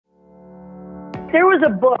There was a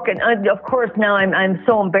book, and of course now I'm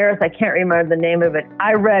so embarrassed I can't remember the name of it.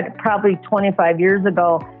 I read probably 25 years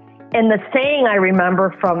ago, and the saying I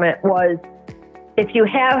remember from it was, if you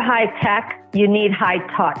have high tech, you need high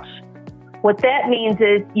touch. What that means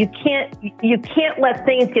is you can't let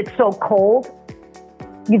things get so cold.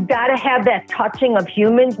 You've got to have that touching of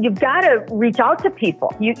humans. You've got to reach out to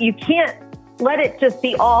people. You can't let it just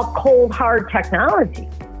be all cold, hard technology.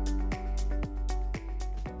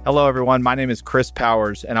 Hello, everyone. My name is Chris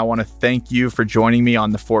Powers, and I want to thank you for joining me on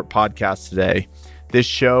the Fort Podcast today. This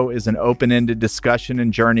show is an open-ended discussion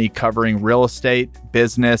and journey covering real estate,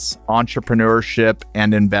 business, entrepreneurship,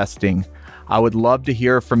 and investing. I would love to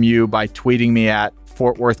hear from you by tweeting me at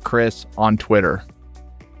Fort Worth Chris on Twitter.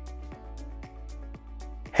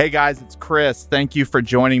 Hey guys, it's Chris. Thank you for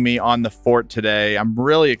joining me on the Fort today. I'm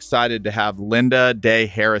really excited to have Linda Day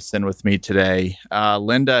Harrison with me today.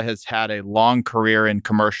 Linda has had a long career in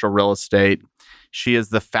commercial real estate. She is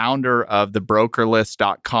the founder of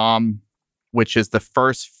thebrokerlist.com, which is the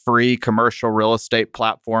first free commercial real estate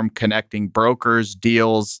platform connecting brokers,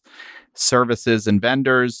 deals, services, and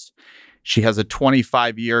vendors. She has a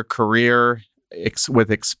 25-year career with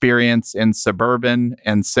experience in suburban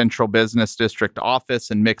and central business district office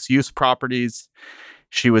and mixed-use properties.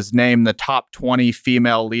 She was named the top 20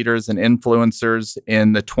 female leaders and influencers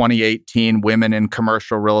in the 2018 Women in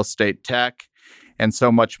Commercial Real Estate Tech, and so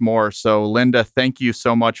much more. So, Linda, thank you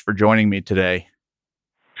so much for joining me today.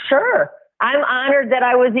 Sure. I'm honored that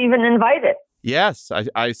I was even invited. Yes,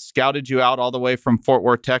 I scouted you out all the way from Fort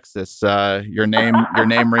Worth, Texas. Your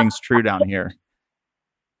name rings true down here.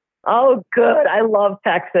 Oh, good. I love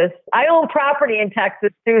Texas. I own property in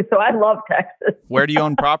Texas, too, so I love Texas. Where do you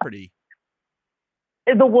own property?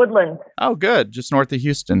 In the Woodlands. Oh, good. Just north of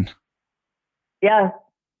Houston. Yeah.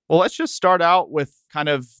 Well, let's just start out with kind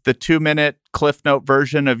of the 2-minute Cliff Note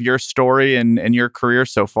version of your story and your career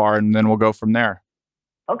so far, and then we'll go from there.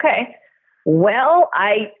 Okay. Well,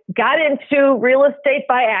 I got into real estate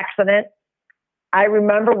by accident. I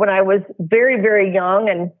remember when I was very, very young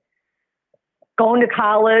and going to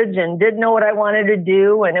college and didn't know what I wanted to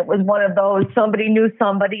do. And it was one of those, somebody knew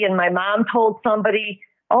somebody, and my mom told somebody,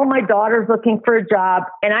 oh, my daughter's looking for a job.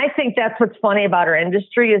 And I think that's what's funny about our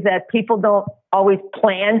industry is that people don't always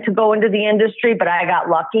plan to go into the industry, but I got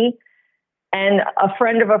lucky. And a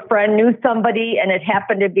friend of a friend knew somebody, and it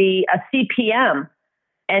happened to be a CPM.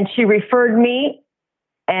 And she referred me,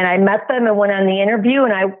 and I met them and went on the interview.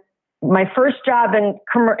 And my first job in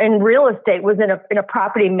real estate was in a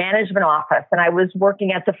property management office, and I was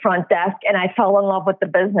working at the front desk, and I fell in love with the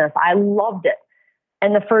business. I loved it.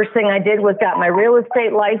 And the first thing I did was got my real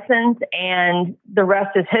estate license, and the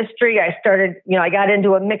rest is history. I got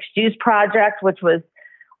into a mixed use project, which was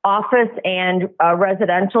office and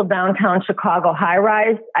residential downtown Chicago high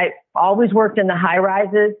rise. I always worked in the high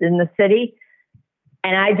rises in the city,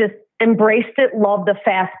 and I just embraced it, loved the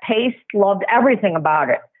fast pace, loved everything about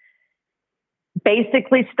it.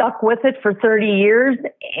 Basically stuck with it for 30 years.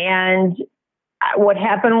 And what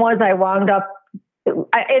happened was I wound up,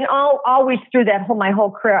 always through my whole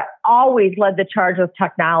career, I always led the charge with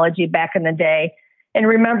technology back in the day. And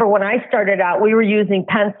remember when I started out, we were using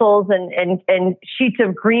pencils and sheets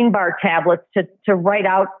of green bar tablets to write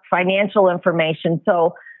out financial information.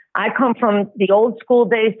 So I come from the old school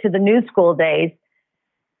days to the new school days.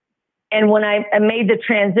 And when I made the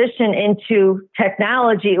transition into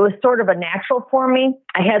technology, it was sort of a natural for me.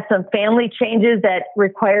 I had some family changes that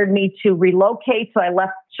required me to relocate. So I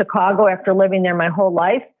left Chicago after living there my whole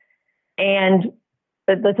life. And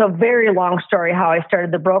it's a very long story how I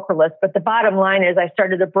started the broker list. But the bottom line is I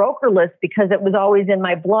started the broker list because it was always in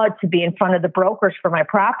my blood to be in front of the brokers for my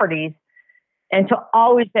properties, and to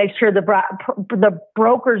always make sure the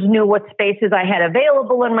brokers knew what spaces I had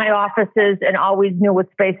available in my offices and always knew what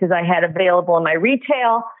spaces I had available in my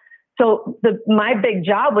retail. So my big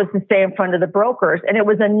job was to stay in front of the brokers. And it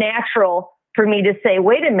was a natural for me to say,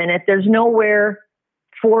 wait a minute, there's nowhere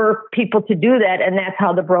for people to do that. And that's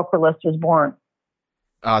how the broker list was born.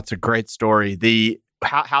 It's a great story.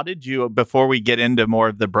 How did you, before we get into more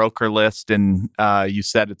of the broker list, and you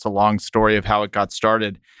said it's a long story of how it got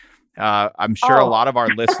started, I'm sure a lot of our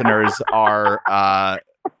listeners are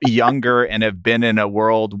younger and have been in a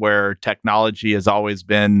world where technology has always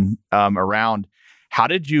been around. How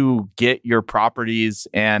did you get your properties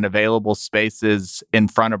and available spaces in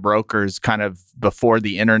front of brokers kind of before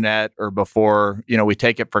the internet or before, we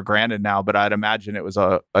take it for granted now, but I'd imagine it was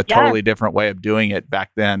a totally different way of doing it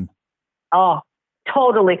back then. Oh,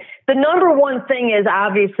 totally. The number one thing is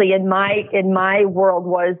obviously in my world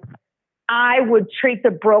was I would treat the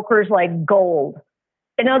brokers like gold.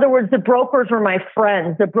 In other words, the brokers were my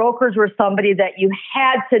friends. The brokers were somebody that you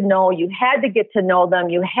had to know. You had to get to know them.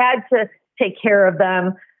 You had to take care of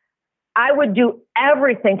them. I would do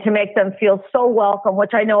everything to make them feel so welcome,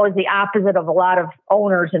 which I know is the opposite of a lot of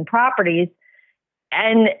owners and properties,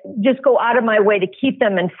 and just go out of my way to keep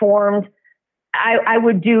them informed. I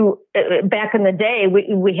would do, back in the day,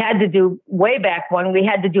 we had to do, way back when, we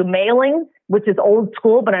had to do mailings, which is old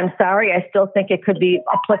school, but I'm sorry, I still think it could be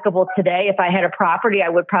applicable today. If I had a property, I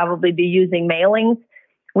would probably be using mailings.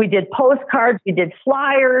 We did postcards, we did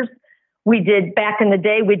flyers. We did, back in the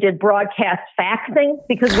day, we did broadcast faxing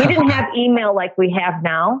because we didn't have email like we have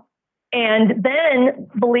now. And then,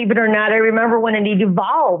 believe it or not, I remember when it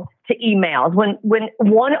evolved to emails, when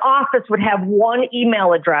one office would have one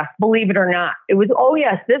email address, believe it or not. It was, oh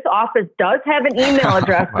yes, this office does have an email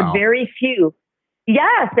address, Wow. but very few.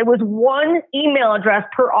 Yes, it was one email address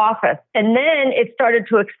per office. And then it started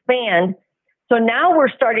to expand. So now we're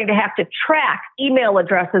starting to have to track email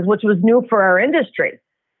addresses, which was new for our industry.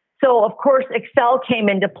 So of course, Excel came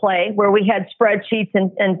into play where we had spreadsheets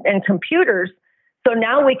and computers. So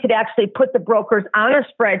now we could actually put the brokers on a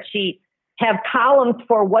spreadsheet, have columns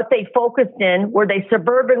for what they focused in. Were they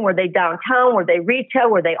suburban? Were they downtown? Were they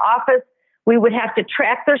retail? Were they office? We would have to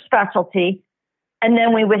track their specialty. And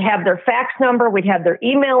then we would have their fax number. We'd have their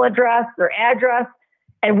email address, their address.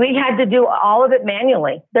 And we had to do all of it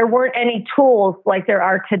manually. There weren't any tools like there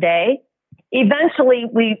are today. Eventually,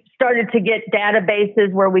 we started to get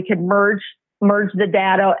databases where we could merge the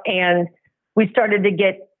data. And we started to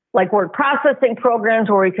get like word processing programs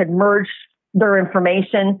where we could merge their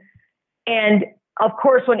information. And of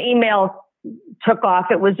course, when email took off,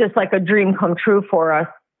 it was just like a dream come true for us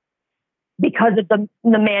because of the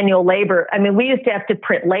manual labor. I mean, we used to have to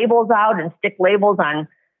print labels out and stick labels on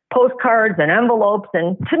postcards and envelopes.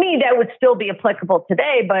 And to me, that would still be applicable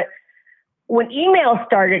today. But when email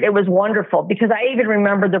started, it was wonderful because I even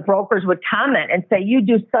remember the brokers would comment and say, you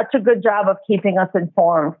do such a good job of keeping us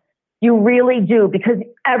informed. You really do, because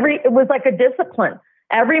it was like a discipline.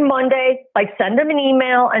 Every Monday, like send them an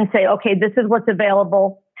email and say, okay, this is what's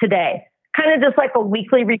available today. Kind of just like a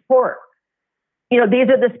weekly report. You know, these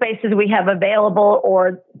are the spaces we have available,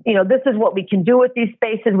 or, you know, this is what we can do with these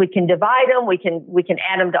spaces. We can divide them. We can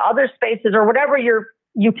add them to other spaces or whatever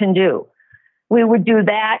you can do. We would do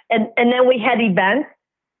that. And then we had events.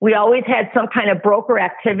 We always had some kind of broker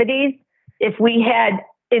activities. If we had,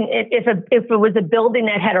 if it was a building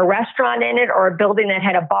that had a restaurant in it or a building that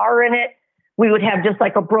had a bar in it, we would have just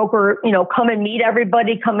like a broker, you know, come and meet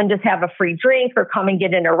everybody, come and just have a free drink or come and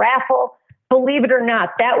get in a raffle. Believe it or not,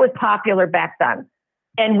 that was popular back then.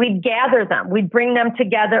 And we'd gather them. We'd bring them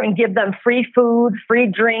together and give them free food, free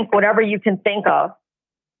drink, whatever you can think of.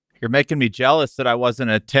 You're making me jealous that I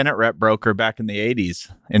wasn't a tenant rep broker back in the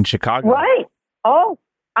 80s in Chicago. Right. Oh,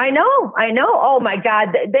 I know. Oh my God.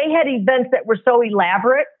 They had events that were so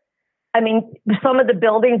elaborate. I mean, some of the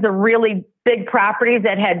buildings, the really big properties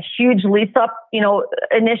that had huge lease up, you know,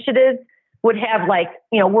 initiatives would have like,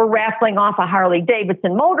 you know, we're raffling off a Harley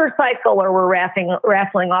Davidson motorcycle or we're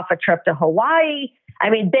raffling off a trip to Hawaii. I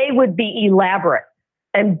mean, they would be elaborate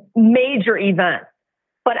and major events.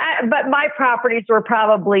 But my properties were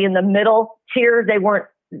probably in the middle tier. They weren't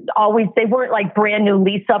like brand new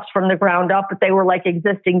lease ups from the ground up, but they were like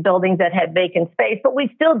existing buildings that had vacant space. But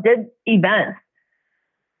we still did events.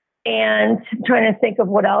 And I'm trying to think of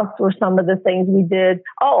what else were some of the things we did.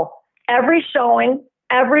 Oh, every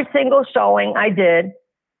single showing I did,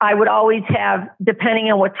 I would always have,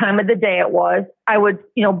 depending on what time of the day it was, I would,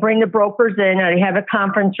 you know, bring the brokers in. I'd have a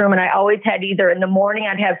conference room, and I always had either in the morning,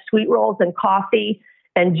 I'd have sweet rolls and coffee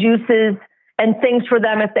and juices and things for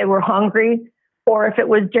them if they were hungry, or if it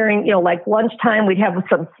was during, you know, like lunchtime, we'd have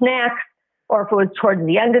some snacks, or if it was towards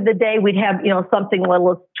the end of the day, we'd have, you know, something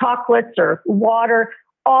little chocolates or water.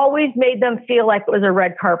 Always made them feel like it was a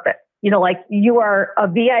red carpet. You know, like you are a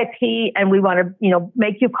VIP and we want to, you know,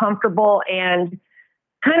 make you comfortable and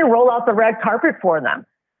kind of roll out the red carpet for them.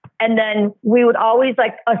 And then we would always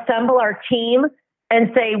like assemble our team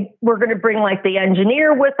and say, we're going to bring like the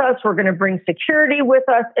engineer with us. We're going to bring security with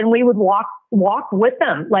us. And we would walk with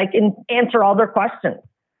them, like, and answer all their questions,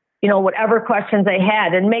 you know, whatever questions they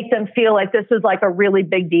had, and make them feel like this was like a really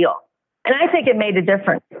big deal. And I think it made a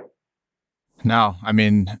difference. No, I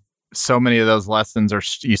mean, so many of those lessons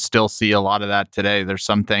you still see a lot of that today. There's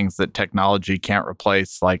some things that technology can't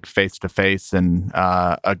replace, like face-to-face and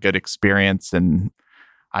a good experience. And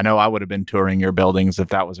I know I would have been touring your buildings if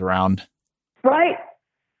that was around. Right.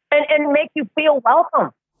 And make you feel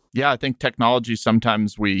welcome. Yeah, I think technology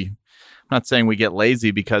sometimes I'm not saying we get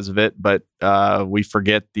lazy because of it, but we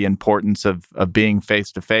forget the importance of being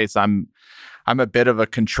face-to-face. I'm a bit of a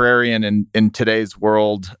contrarian in today's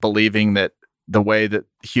world, believing that the way that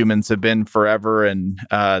humans have been forever and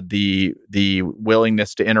the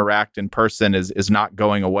willingness to interact in person is not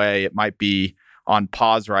going away. It might be on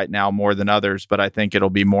pause right now more than others, but I think it'll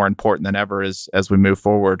be more important than ever as we move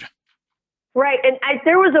forward. Right. And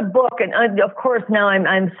there was a book, and of course now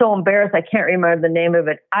I'm so embarrassed I can't remember the name of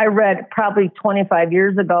it. I read probably 25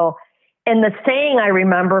 years ago, and the saying I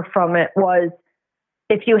remember from it was,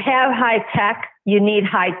 if you have high tech, you need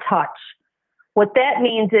high touch. What that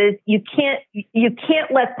means is you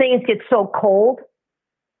can't let things get so cold.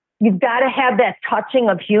 You've got to have that touching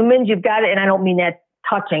of humans. You've got to, and I don't mean that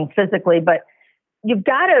touching physically, but you've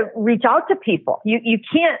got to reach out to people. You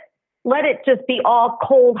can't let it just be all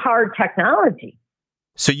cold, hard technology.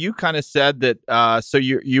 So you kind of said that, so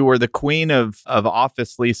you were the queen of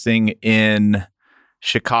office leasing in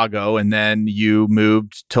Chicago, and then you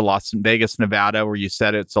moved to Las Vegas, Nevada, where you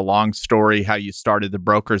said it's a long story how you started the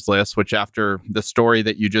Brokers List, which after the story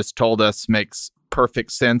that you just told us makes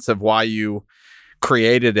perfect sense of why you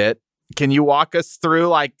created it. Can you walk us through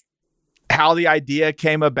like how the idea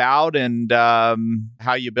came about and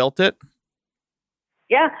how you built it?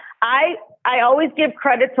 Yeah, I always give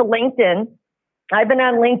credit to LinkedIn. I've been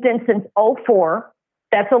on LinkedIn since 2004.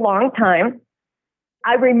 That's a long time.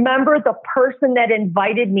 I remember the person that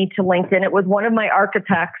invited me to LinkedIn. It was one of my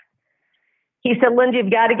architects. He said, Linda,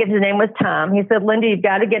 you've got to get, his name was Tom. He said, Linda, you've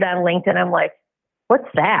got to get on LinkedIn. I'm like, what's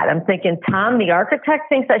that? I'm thinking, Tom, the architect,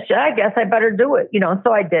 thinks I should. I guess I better do it.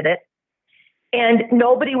 So I did it. And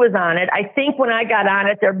nobody was on it. I think when I got on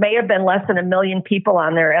it, there may have been less than 1 million people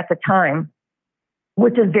on there at the time,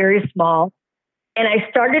 which is very small. And I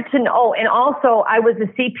started to know, and also I was a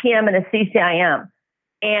CPM and a CCIM.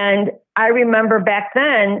 And I remember back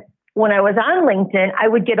then when I was on LinkedIn, I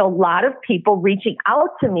would get a lot of people reaching out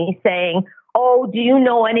to me saying, oh, do you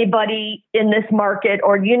know anybody in this market?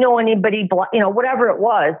 Or do you know anybody, whatever it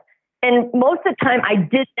was. And most of the time I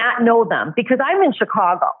did not know them because I'm in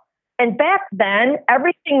Chicago. And back then,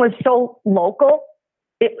 everything was so local.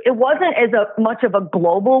 It wasn't as much of a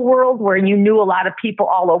global world where you knew a lot of people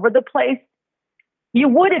all over the place. You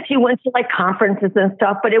would if you went to like conferences and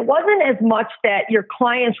stuff, but it wasn't as much that your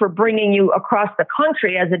clients were bringing you across the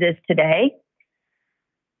country as it is today.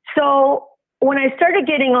 So when I started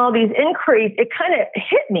getting all these inquiries, it kind of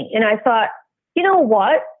hit me. And I thought, you know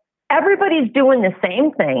what? Everybody's doing the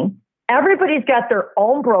same thing. Everybody's got their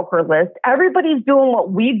own broker list. Everybody's doing what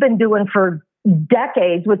we've been doing for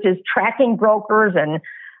decades, which is tracking brokers and,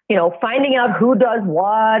 finding out who does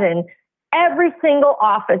what. And every single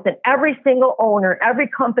office and every single owner, every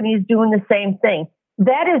company is doing the same thing.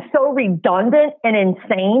 That is so redundant and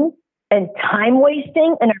insane and time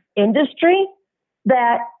wasting in our industry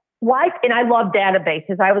that and I love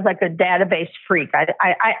databases. I was like a database freak.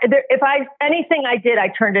 Anything I did, I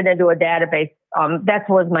turned it into a database. That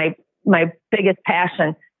was my biggest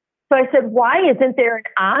passion. So I said, why isn't there an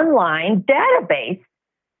online database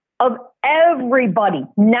of everybody,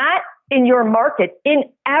 not in your market, in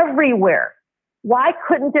everywhere? Why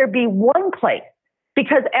couldn't there be one place?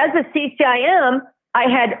 Because as a CCIM, I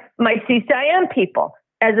had my CCIM people.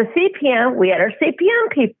 As a CPM, we had our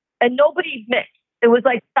CPM people, and nobody mixed. It was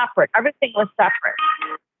like separate. Everything was separate.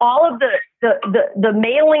 All of the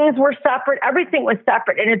mailings were separate. Everything was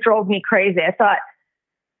separate, and it drove me crazy. I thought,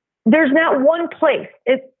 there's not one place.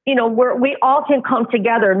 It's, where we all can come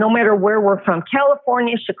together, no matter where we're from,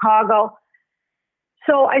 California, Chicago.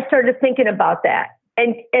 So I started thinking about that.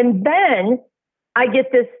 And then I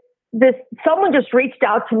get this, someone just reached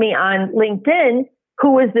out to me on LinkedIn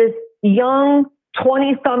who is this young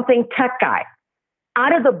 20-something tech guy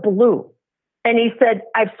out of the blue. And he said,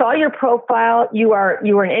 I saw your profile. You are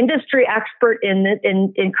an industry expert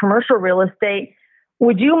in commercial real estate.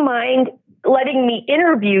 Would you mind letting me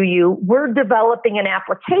interview you? We're developing an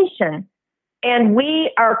application and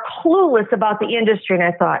we are clueless about the industry. And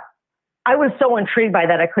I thought, I was so intrigued by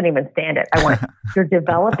that, I couldn't even stand it. I went, you're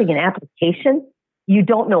developing an application? You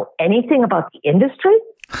don't know anything about the industry?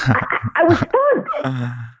 I was stunned.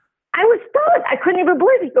 I couldn't even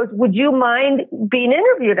believe it. He goes, would you mind being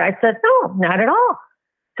interviewed? I said, no, not at all.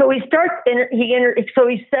 So he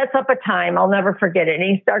sets up a time. I'll never forget it. And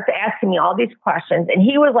he starts asking me all these questions. And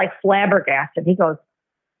he was like flabbergasted. He goes,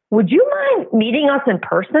 would you mind meeting us in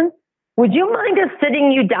person? Would you mind us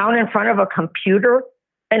sitting you down in front of a computer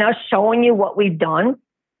and us showing you what we've done?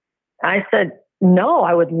 I said, no,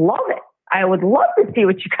 I would love it. I would love to see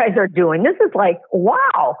what you guys are doing. This is like,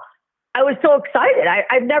 wow. I was so excited.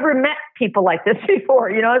 I've never met people like this before.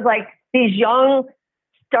 It's like these young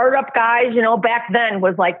startup guys, back then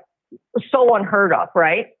was like so unheard of,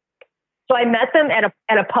 right? So I met them at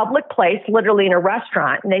a public place, literally in a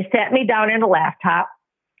restaurant, and they sat me down in a laptop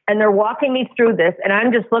and they're walking me through this. And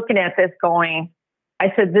I'm just looking at this going,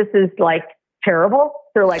 I said, this is like terrible.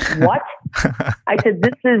 They're like, what? I said,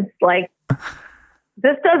 this doesn't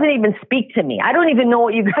even speak to me. I don't even know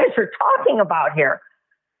what you guys are talking about here.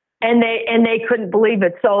 And they couldn't believe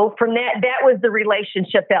it. So from that was the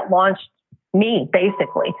relationship that launched me,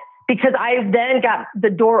 basically, because I then got the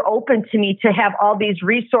door open to me to have all these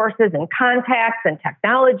resources and contacts and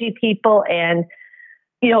technology people, and,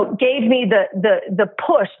 gave me the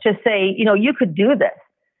push to say, you could do this.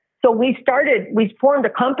 So we formed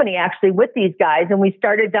a company actually with these guys, and we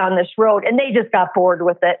started down this road, and they just got bored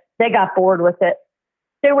with it. They got bored with it.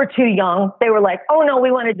 They were too young. They were like, oh no,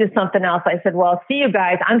 we want to do something else. I said, well, see you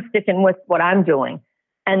guys. I'm sticking with what I'm doing.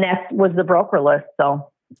 And that was the Broker List.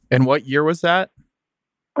 So. And what year was that?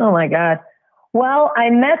 Oh my God. Well,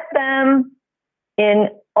 I met them in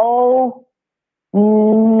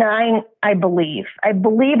 2009, I believe. I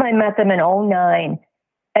met them in 2009.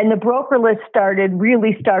 And the Broker List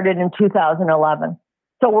really started in 2011.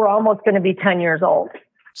 So we're almost going to be 10 years old.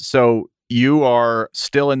 So you are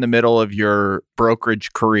still in the middle of your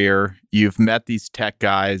brokerage career. You've met these tech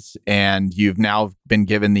guys, and you've now been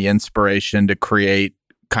given the inspiration to create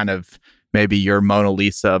kind of maybe your Mona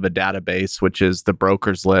Lisa of a database, which is the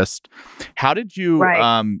Brokers List. How did you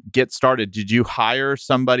get started? Did you hire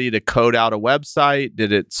somebody to code out a website?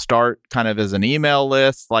 Did it start kind of as an email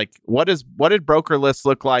list? Like, what did Broker List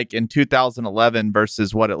look like in 2011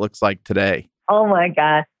 versus what it looks like today? Oh my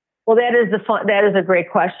God. Well, that is a great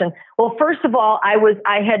question. Well, first of all, I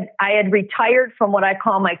had retired from what I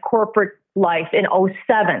call my corporate life in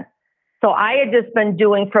 2007. So I had just been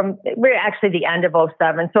doing we're actually the end of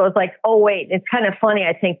 2007. So it was like, oh wait, it's kind of funny.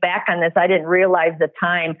 I think back on this, I didn't realize the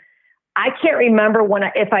time. I can't remember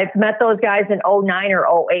if I met those guys in 2009 or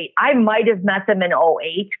 2008. I might have met them in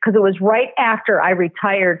 2008 because it was right after I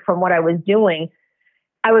retired from what I was doing.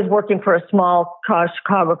 I was working for a small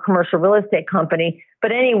Chicago commercial real estate company.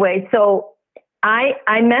 But anyway, so I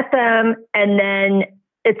met them, and then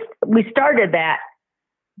we started that.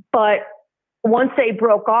 But once they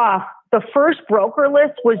broke off, the first Broker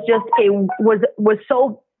List was just was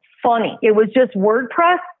so funny. It was just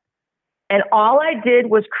WordPress, and all I did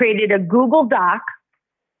was created a Google Doc,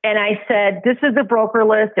 and I said, "This is the Broker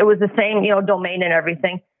List." It was the same, domain and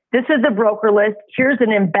everything. This is the Broker List. Here's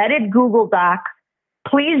an embedded Google Doc.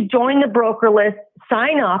 Please join the Broker List.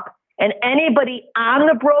 Sign up. And anybody on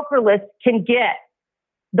the Broker List can get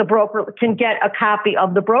a copy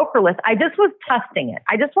of the Broker List. I just was testing it.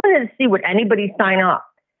 I just wanted to see would anybody sign up.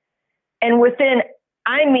 And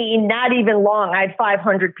not even long, I had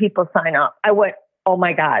 500 people sign up. I went, oh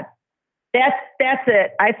my God, that's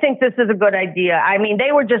it. I think this is a good idea. I mean,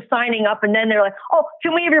 they were just signing up, and then they're like, oh,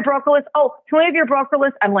 can we have your Broker List? Oh, can we have your Broker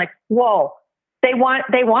List? I'm like, whoa, they want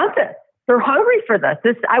this. They're hungry for this.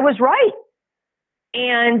 I was right.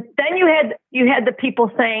 And then you had the people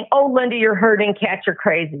saying, oh, Linda, you're herding cats, you're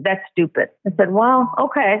crazy. That's stupid. I said, well,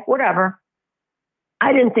 okay, whatever.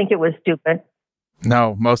 I didn't think it was stupid.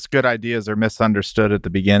 No, most good ideas are misunderstood at the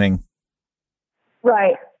beginning.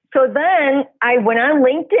 Right. So then I went on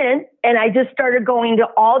LinkedIn, and I just started going to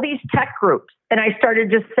all these tech groups, and I started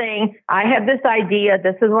just saying, I have this idea.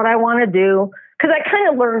 This is what I want to do. Because I kind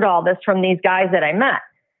of learned all this from these guys that I met.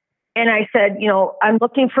 And I said, I'm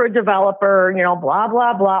looking for a developer, blah,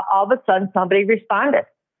 blah, blah. All of a sudden, somebody responded.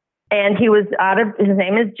 And his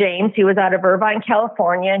name is James. He was out of Irvine,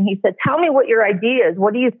 California. And he said, tell me what your idea is.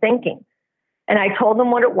 What are you thinking? And I told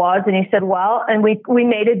him what it was. And he said, well, and we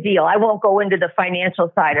made a deal. I won't go into the financial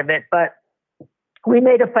side of it, but we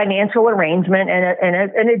made a financial arrangement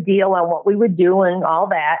and a deal on what we would do and all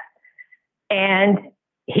that. And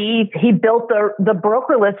he built the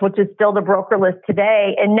Broker List, which is still the Broker List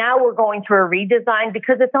today. And now we're going through a redesign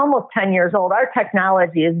because it's almost 10 years old. Our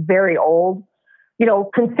technology is very old,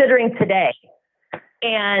 considering today.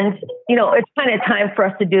 And, it's kind of time for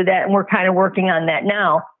us to do that. And we're kind of working on that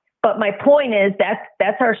now. But my point is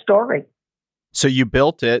that's our story. So you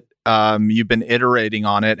built it. You've been iterating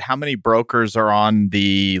on it. How many brokers are on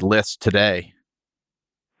the list today?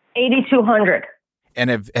 8,200. And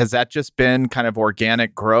has that just been kind of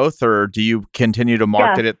organic growth, or do you continue to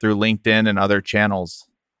market it through LinkedIn and other channels?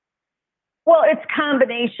 Well, it's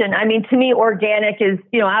combination. I mean, to me, organic is,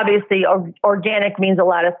 obviously organic means a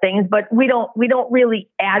lot of things, but we don't really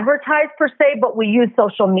advertise per se, but we use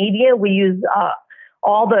social media. We use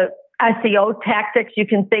all the SEO tactics you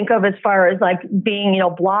can think of as far as like being,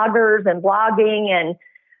 bloggers and blogging and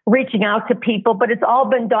reaching out to people, but it's all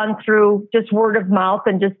been done through just word of mouth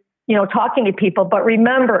and just, talking to people. But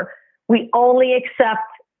remember, we only accept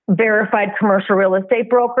verified commercial real estate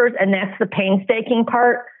brokers, and that's the painstaking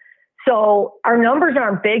part. So our numbers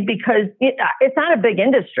aren't big because it's not a big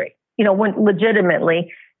industry,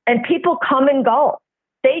 legitimately. And people come and go.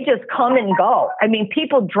 They just come and go. I mean,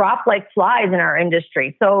 people drop like flies in our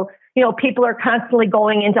industry. So, people are constantly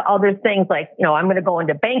going into other things like, I'm going to go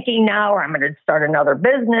into banking now, or I'm going to start another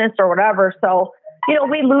business or whatever. So,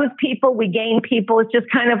 we lose people, we gain people. It's just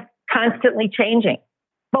kind of constantly changing.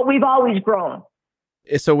 But we've always grown.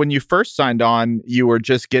 So when you first signed on, you were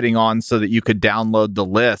just getting on so that you could download the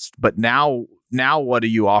list. But now what do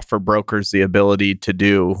you offer brokers the ability to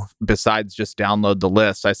do besides just download the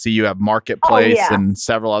list? I see you have Marketplace and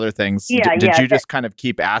several other things. Did you just kind of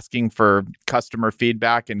keep asking for customer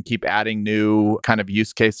feedback and keep adding new kind of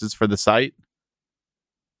use cases for the site?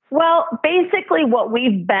 Well, basically what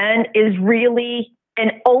we've been is really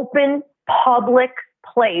an open public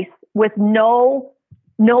place with no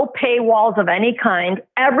paywalls of any kind.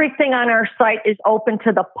 Everything on our site is open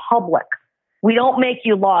to the public. We don't make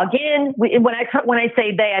you log in. When I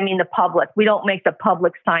say they, I mean the public. We don't make the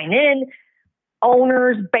public sign in.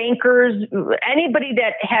 Owners, bankers, anybody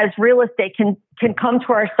that has real estate can come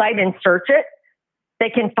to our site and search it.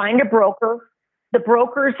 They can find a broker. The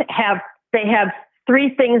brokers have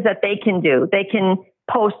three things that they can do. They can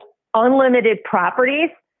post unlimited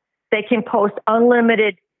properties. They can post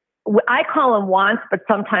unlimited, I call them wants, but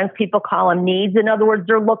sometimes people call them needs. In other words,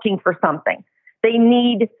 they're looking for something. They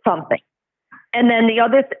need something. And then the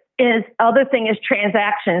other thing is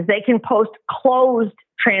transactions. They can post closed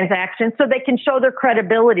transactions so they can show their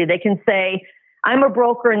credibility. They can say, I'm a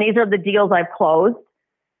broker and these are the deals I've closed.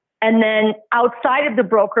 And then outside of the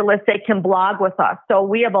broker list, they can blog with us. So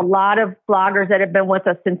we have a lot of bloggers that have been with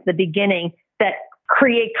us since the beginning that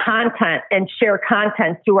create content and share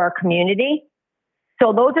content to our community.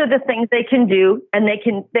 So those are the things they can do. And they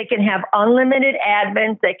can have unlimited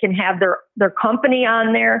admins. They can have their company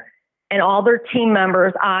on there and all their team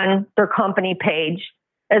members on their company page,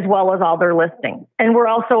 as well as all their listings. And we're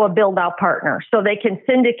also a build-out partner. So they can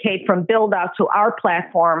syndicate from build-out to our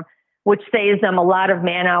platform, which saves them a lot of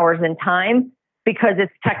man hours and time because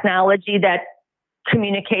it's technology that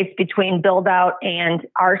communicates between build-out and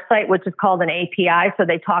our site, which is called an API. So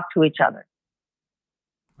they talk to each other.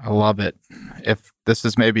 I love it. If this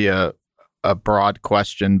is maybe a broad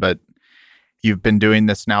question, but you've been doing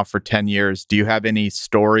this now for 10 years. Do you have any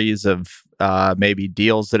stories of maybe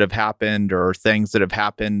deals that have happened or things that have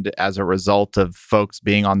happened as a result of folks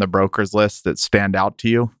being on the brokers list that stand out to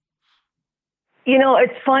you?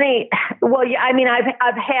 It's funny. Well, yeah, I mean, I've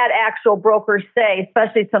had actual brokers say,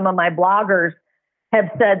 especially some of my bloggers have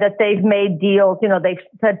said that they've made deals. They've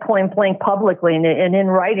said point blank publicly and in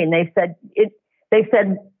writing. They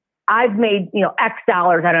said, I've made, X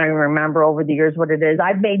dollars. I don't even remember over the years what it is.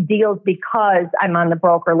 I've made deals because I'm on the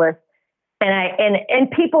broker list. And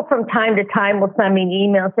people from time to time will send me an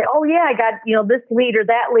email and say, oh yeah, I got, this lead or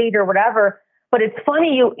that lead or whatever. But it's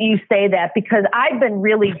funny you say that because I've been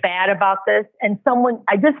really bad about this. And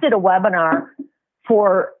I just did a webinar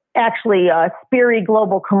for actually Sperry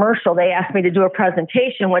Global Commercial. They asked me to do a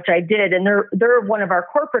presentation, which I did. And they're one of our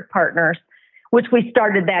corporate partners, which we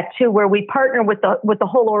started that too, where we partner with the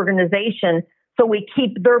whole organization. So we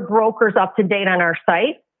keep their brokers up to date on our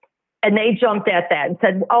site. And they jumped at that and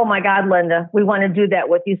said, oh my God, Linda, we want to do that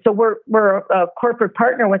with you. So we're a corporate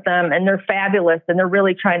partner with them and they're fabulous and they're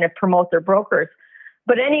really trying to promote their brokers.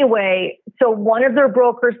 But anyway, so one of their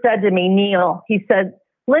brokers said to me, Neil, he said,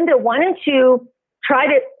 Linda, why don't you try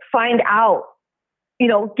to find out,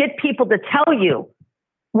 get people to tell you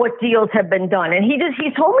what deals have been done. And he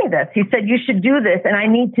told me this. He said, you should do this. And I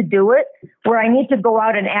need to do it where I need to go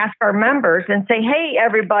out and ask our members and say, hey,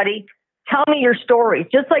 everybody, tell me your stories,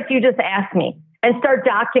 just like you just asked me, and start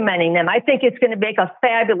documenting them. I think it's going to make a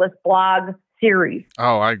fabulous blog series.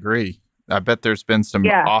 Oh, I agree. I bet there's been some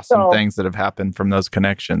awesome things that have happened from those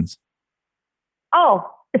connections. Oh,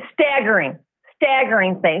 staggering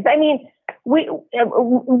things. I mean,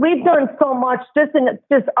 we've done so much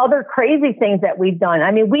just other crazy things that we've done.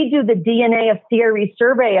 I mean, we do the DNA of CRE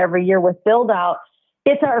survey every year with Build Out.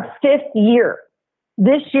 It's our 5th year.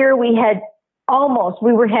 This year we had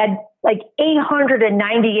like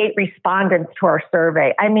 898 respondents to our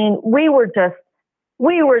survey. I mean, we were just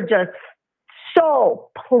so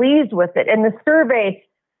pleased with it. And the survey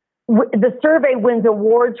wins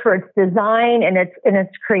awards for its design and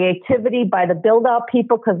its creativity by the Build Out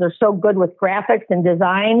people because they're so good with graphics and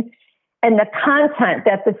design. And the content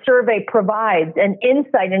that the survey provides and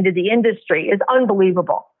insight into the industry is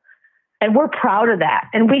unbelievable. And we're proud of that.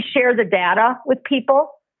 And we share the data with people.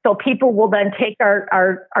 So people will then take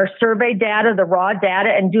our survey data, the raw data,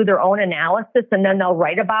 and do their own analysis, and then they'll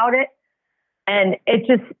write about it. And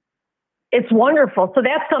it's wonderful. So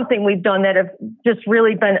that's something we've done that have just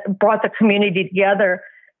really brought the community together.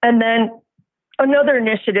 And then another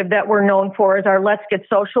initiative that we're known for is our Let's Get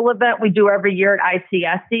Social event we do every year at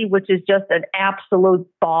ICSC, which is just an absolute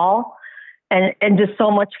ball and just so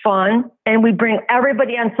much fun. And we bring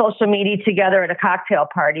everybody on social media together at a cocktail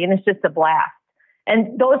party, and it's just a blast.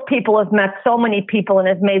 And those people have met so many people and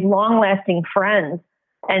have made long-lasting friends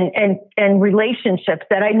and relationships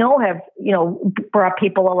that I know have, brought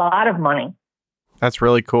people a lot of money. That's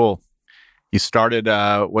really cool. You started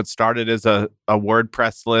what started as a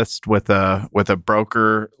WordPress list with a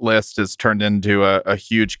broker list has turned into a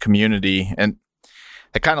huge community. And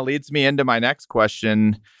that kind of leads me into my next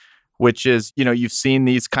question, which is, you've seen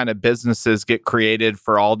these kind of businesses get created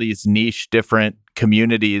for all these niche different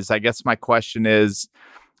communities. I guess my question is,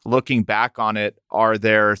 looking back on it, are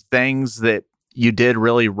there things that you did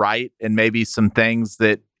really right and maybe some things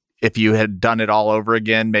that if you had done it all over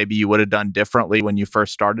again, maybe you would have done differently when you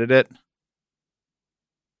first started it?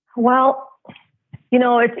 Well,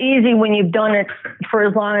 it's easy when you've done it for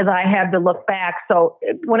as long as I have to look back. So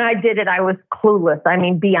when I did it, I was clueless. I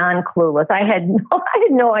mean, beyond clueless. I had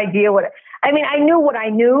no idea I knew what I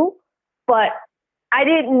knew, but I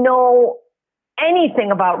didn't know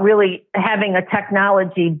anything about really having a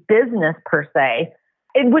technology business per se,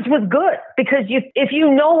 which was good because if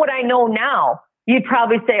you know what I know now, you'd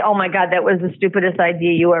probably say, oh my God, that was the stupidest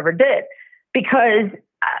idea you ever did. Because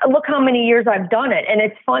look how many years I've done it. And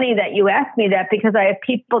it's funny that you asked me that because I have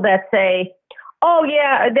people that say, oh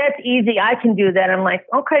yeah, that's easy. I can do that. I'm like,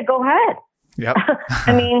 okay, go ahead. Yep.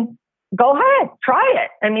 Go ahead, try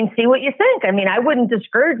it. See what you think. I wouldn't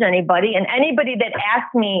discourage anybody. And anybody that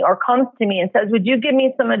asks me or comes to me and says, would you give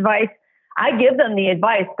me some advice? I give them the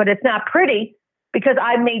advice, but it's not pretty because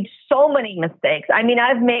I've made so many mistakes. I've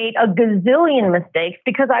made a gazillion mistakes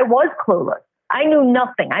because I was clueless. I knew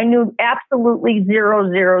nothing. I knew absolutely zero.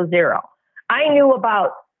 I knew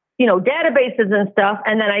about, databases and stuff.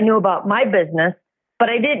 And then I knew about my business, but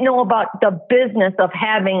I didn't know about the business of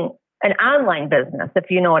having an online business, if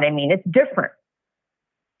you know what I mean. It's different.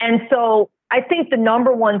 And so I think the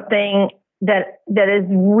number one thing that is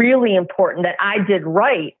really important that I did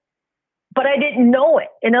right, but I didn't know it.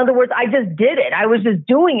 In other words, I just did it. I was just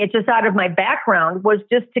doing it just out of my background was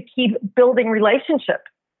just to keep building relationships.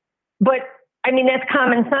 But that's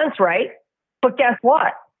common sense, right? But guess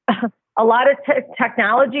what? A lot of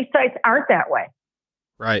technology sites aren't that way.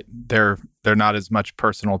 Right. They're not as much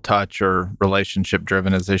personal touch or relationship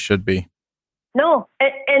driven as they should be. No.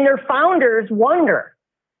 And their founders wonder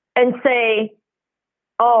and say,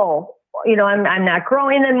 oh, I'm not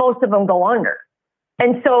growing. And most of them go under.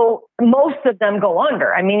 And so most of them go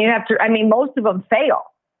under. Most of them fail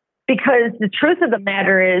because the truth of the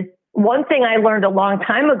matter is one thing I learned a long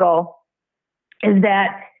time ago is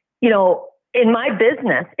that, in my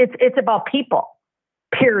business, it's about people,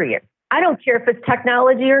 period. I don't care if it's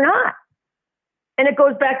technology or not. And it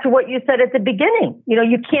goes back to what you said at the beginning.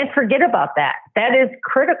 You can't forget about that. That is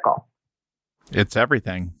critical. It's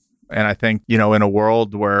everything. And I think, in a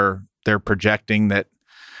world where they're projecting that,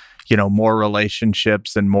 more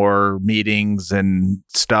relationships and more meetings and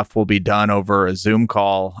stuff will be done over a Zoom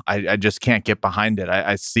call, I just can't get behind it.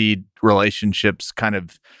 I see relationships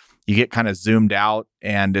you get kind of zoomed out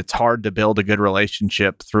and it's hard to build a good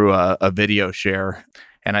relationship through a video share.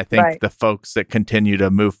 And I think the folks that continue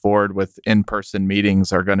to move forward with in-person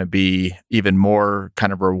meetings are going to be even more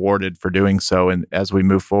kind of rewarded for doing so as we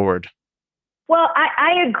move forward. Well,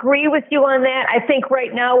 I agree with you on that. I think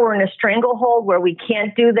right now we're in a stranglehold where we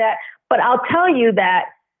can't do that. But I'll tell you that,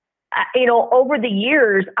 over the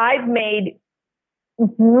years, I've made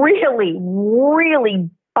really, really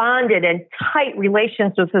bonded and tight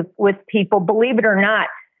relationships with people, believe it or not,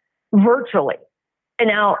 virtually. And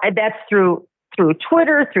now that's through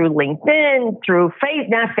Twitter, through LinkedIn, through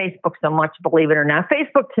not Facebook so much, believe it or not.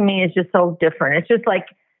 Facebook to me is just so different. It's just like,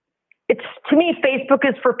 to me, Facebook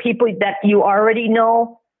is for people that you already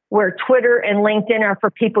know, where Twitter and LinkedIn are for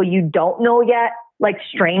people you don't know yet, like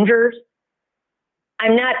strangers.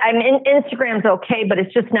 Instagram's okay, but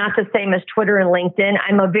it's just not the same as Twitter and LinkedIn.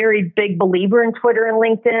 I'm a very big believer in Twitter and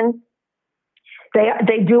LinkedIn.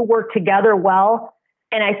 They do work together well.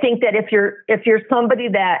 And I think that if you're somebody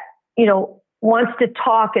that, wants to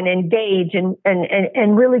talk and engage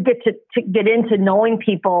and really get into knowing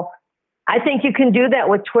people, I think you can do that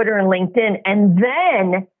with Twitter and LinkedIn. And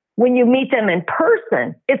then when you meet them in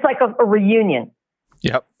person, it's like a reunion.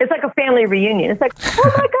 Yep. It's like a family reunion. It's like,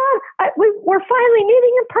 oh my God, we we're finally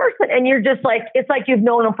meeting in person. And you're just like, it's like you've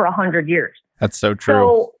known them for 100 years. That's so true.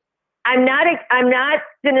 So I'm not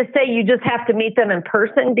going to say you just have to meet them in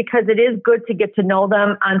person, because it is good to get to know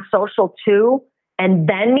them on social too, and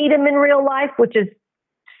then meet them in real life, which is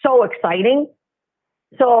so exciting.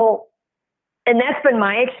 So, and that's been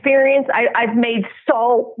my experience. I've made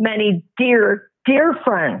so many dear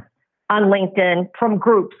friends on LinkedIn from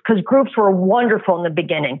groups, because groups were wonderful in the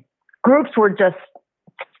beginning. Groups were just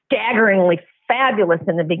staggeringly fabulous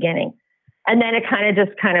in the beginning. And then it kind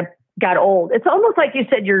of got old. It's almost like you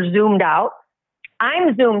said, you're zoomed out.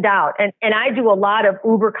 I'm zoomed out, and I do a lot of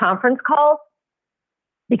Uber conference calls,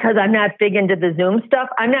 because I'm not big into the Zoom stuff.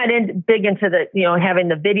 I'm not big into the, having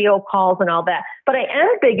the video calls and all that, but I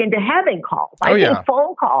am big into having calls. I think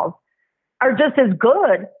phone calls are just as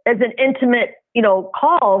good as an intimate,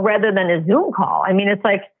 call rather than a Zoom call. I mean, it's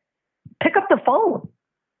like, pick up the phone.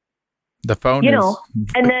 The phone is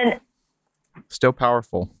and then still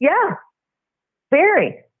powerful. Yeah,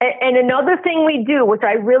 very. And another thing we do, which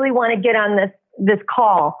I really want to get on this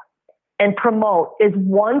call and promote, is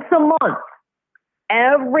once a month,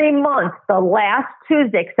 every month, the last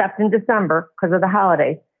Tuesday, except in December because of the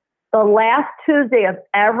holidays, the last Tuesday of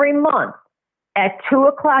every month at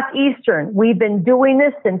 2:00 Eastern. We've been doing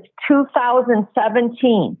this since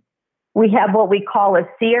 2017. We have what we call a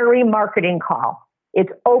CRE marketing call.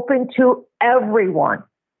 It's open to everyone: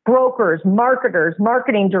 brokers, marketers,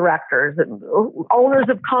 marketing directors, owners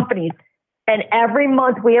of companies. And every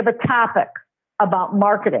month we have a topic about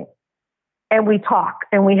marketing, and we talk,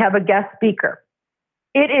 and we have a guest speaker.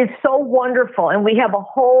 It is so wonderful. And we have a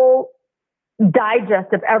whole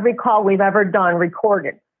digest of every call we've ever done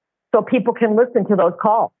recorded, so people can listen to those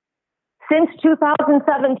calls since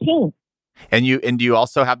 2017. And do you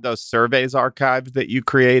also have those surveys archived that you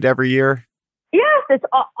create every year? Yes, it's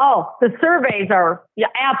the surveys are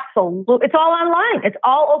absolutely. It's all online. It's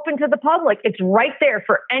all open to the public. It's right there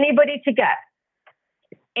for anybody to get.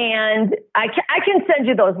 And I can send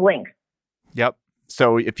you those links. Yep.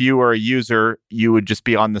 So if you were a user, you would just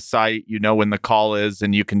be on the site, when the call is,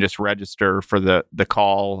 and you can just register for the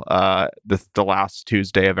call the last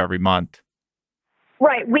Tuesday of every month.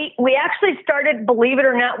 Right. We actually started, believe it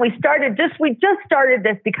or not, we just started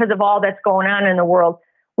this because of all that's going on in the world.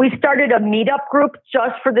 We started a meetup group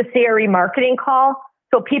just for the CRE marketing call,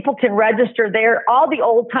 so people can register there. All the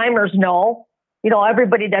old timers know,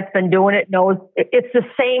 everybody that's been doing it knows it's the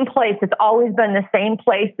same place. It's always been the same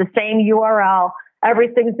place, the same URL.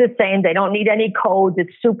 Everything's the same. They don't need any codes.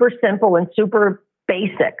 It's super simple and super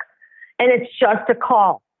basic. And it's just a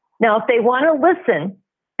call. Now, if they want to listen,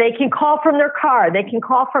 they can call from their car. They can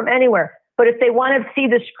call from anywhere. But if they want to see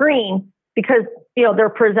the screen, because they're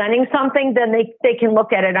presenting something, then they can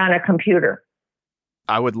look at it on a computer.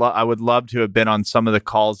 I would love to have been on some of the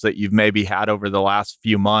calls that you've maybe had over the last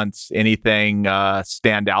few months. Anything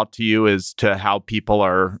stand out to you as to how people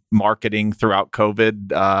are marketing throughout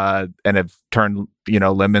COVID and have turned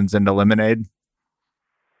lemons into lemonade?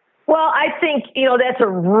 Well, I think that's a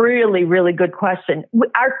really, really good question.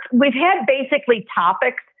 We've had basically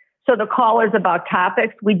topics, so the call is about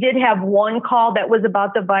topics. We did have one call that was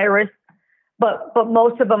about the virus, but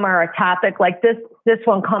most of them are a topic. Like this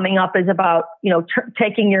one coming up is about,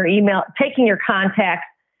 taking your email, taking your contacts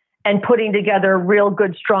and putting together real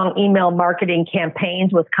good, strong email marketing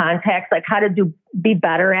campaigns with contacts, like how to be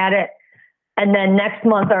better at it. And then next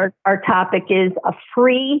month, our topic is a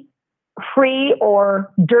free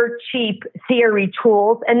or dirt cheap CRE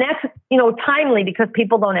tools. And that's, timely because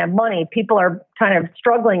people don't have money. People are kind of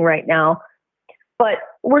struggling right now. But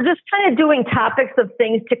we're just kind of doing topics of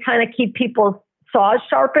things to kind of keep people's saws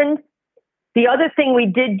sharpened. The other thing we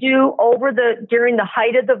did do during the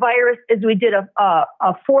height of the virus is we did a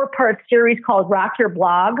 4-part series called Rock Your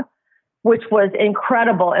Blog, which was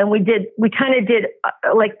incredible. And we kind of did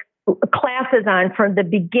like classes on from the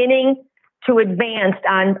beginning to advanced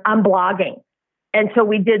on blogging. And so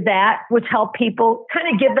we did that, which helped people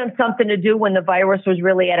kind of give them something to do when the virus was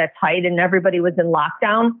really at its height and everybody was in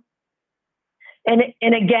lockdown. And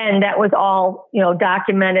again, that was all,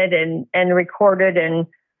 documented and recorded, and,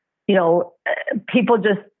 people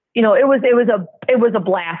just, it was a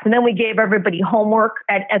blast. And then we gave everybody homework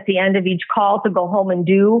at the end of each call to go home and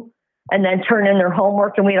do, and then turn in their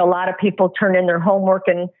homework. And we had a lot of people turn in their homework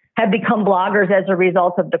and have become bloggers as a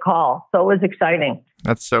result of the call. So it was exciting.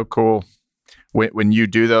 That's so cool. When you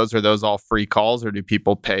do those, are those all free calls, or do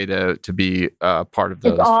people pay to be part of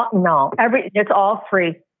those? It's all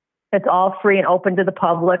free. It's all free and open to the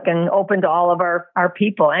public and open to all of our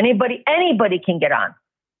people. Anybody can get on.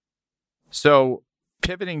 So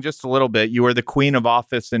pivoting just a little bit, you were the queen of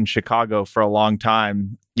office in Chicago for a long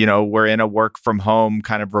time. We're in a work from home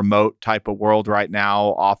kind of remote type of world right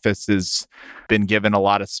now. Office has been given a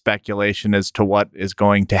lot of speculation as to what is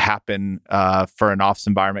going to happen for an office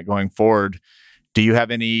environment going forward. Do you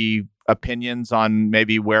have any opinions on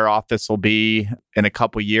maybe where office will be in a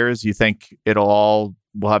couple years? You think we'll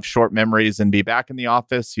have short memories and be back in the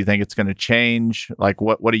office? You think it's going to change? Like,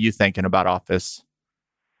 what are you thinking about office?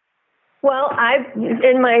 Well,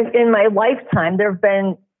 in my lifetime,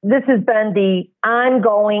 this has been the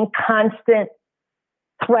ongoing, constant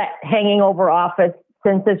threat hanging over office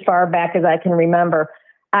since as far back as I can remember.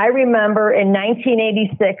 I remember in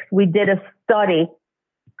 1986, we did a study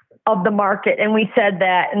of the market, and we said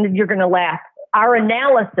that, and you're going to laugh, our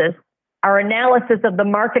analysis of the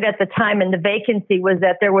market at the time and the vacancy was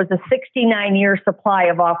that there was a 69-year supply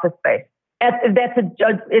of office space.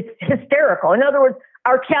 It's hysterical. In other words,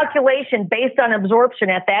 our calculation based on absorption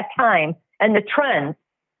at that time and the trends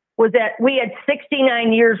was that we had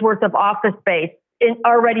 69 years worth of office space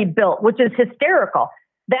already built, which is hysterical.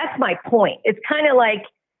 That's my point. It's kind of like,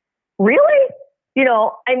 really?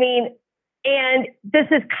 And this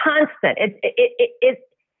is constant.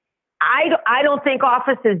 I don't think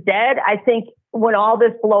office is dead. I think when all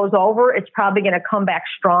this blows over, it's probably going to come back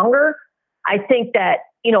stronger. I think that,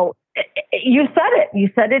 you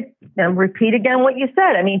said it, and repeat again what you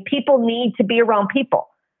said. People need to be around people.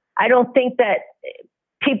 I don't think that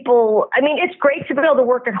it's great to be able to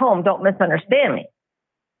work at home. Don't misunderstand me.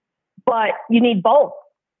 But you need both.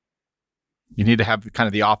 You need to have kind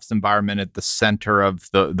of the office environment at the center of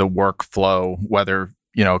the workflow, whether,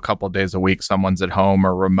 a couple of days a week, someone's at home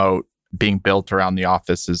or remote. Being built around the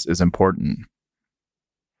office is important.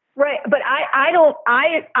 Right. But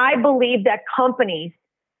I believe that companies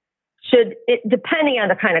depending on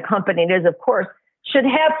the kind of company it is, of course, should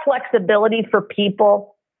have flexibility for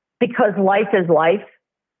people because life is life.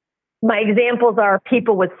 My examples are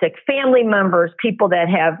people with sick family members, people that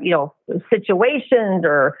have, situations,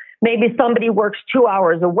 or maybe somebody works 2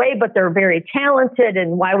 hours away, but they're very talented.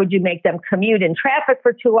 And why would you make them commute in traffic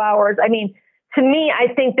for 2 hours? To me,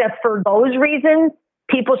 I think that for those reasons,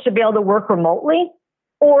 people should be able to work remotely.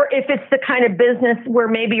 Or if it's the kind of business where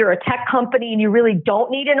maybe you're a tech company and you really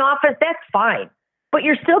don't need an office, that's fine. But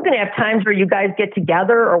you're still going to have times where you guys get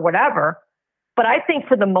together or whatever. But I think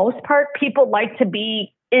for the most part, people like to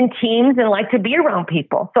be in teams and like to be around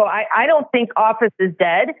people. So I don't think office is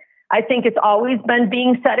dead. I think it's always been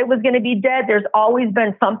being said it was going to be dead. There's always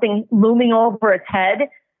been something looming over its head,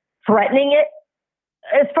 threatening it,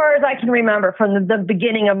 as far as I can remember from the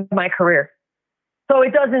beginning of my career. So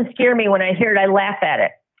it doesn't scare me when I hear it. I laugh at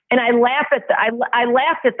it. And I laughed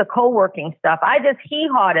at the co-working stuff. I just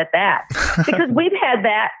hee-hawed at that because we've had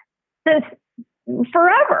that since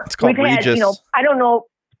forever. It's called Regis. I don't know.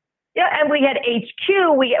 Yeah, and we had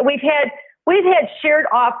HQ. We've had shared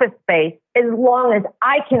office space as long as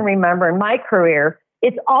I can remember in my career.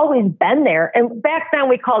 It's always been there. And back then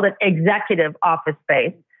we called it executive office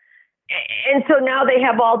space. And so now they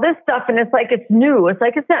have all this stuff, and it's like it's new. It's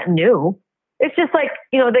like it's not new. It's just like,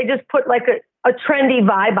 they just put like a trendy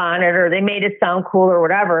vibe on it, or they made it sound cool or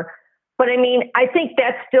whatever. But I think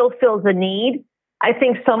that still fills a need. I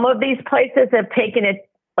think some of these places have taken it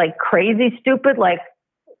like crazy stupid, like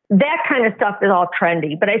that kind of stuff is all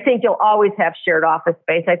trendy. But I think you'll always have shared office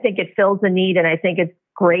space. I think it fills a need, and I think it's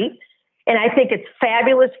great. And I think it's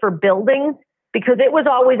fabulous for buildings because it was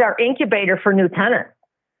always our incubator for new tenants.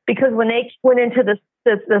 Because when they went into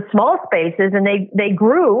the small spaces and they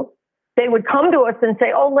grew, they would come to us and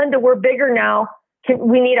say, "Oh, Linda, we're bigger now.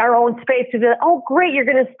 We need our own space." We'd be like, "Oh, great, you're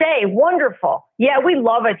going to stay. Wonderful. Yeah, we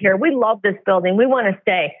love it here. We love this building. We want to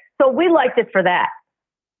stay." So we liked it for that.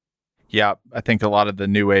 Yeah, I think a lot of the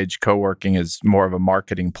new age co-working is more of a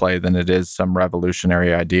marketing play than it is some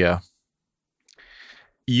revolutionary idea.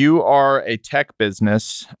 You are a tech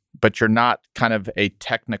business, but you're not kind of a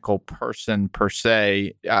technical person per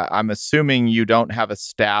se. I'm assuming you don't have a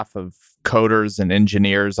staff of coders and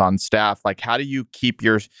engineers on staff. Like, how do you keep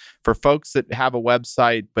for folks that have a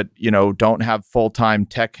website, but, don't have full-time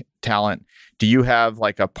tech talent, do you have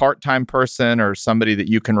like a part-time person or somebody that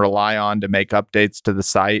you can rely on to make updates to the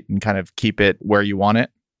site and kind of keep it where you want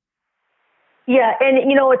it? Yeah. And,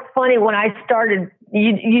 it's funny, when I started,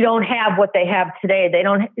 you don't have what they have today.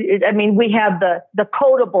 We have the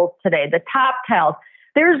codables today, the top tels.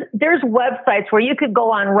 There's websites where you could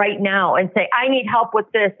go on right now and say, "I need help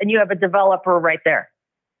with this," and you have a developer right there.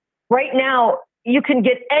 Right now, you can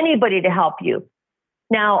get anybody to help you.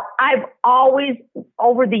 Now, I've always,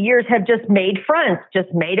 over the years, have just made friends,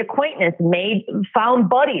 just made acquaintance, found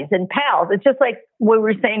buddies and pals. It's just like we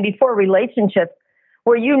were saying before, relationships.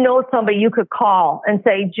 where you know somebody you could call and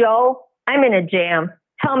say, Joe, I'm in a jam.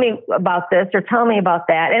 Tell me about this or tell me about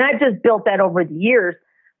that. And I've just built that over the years.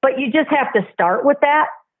 But you just have to start with that.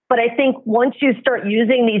 But I think once you start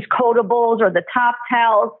using these Codables or the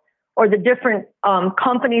TopTals or the different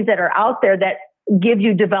companies that are out there that give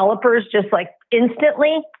you developers just like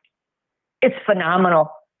instantly, it's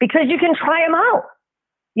phenomenal because you can try them out.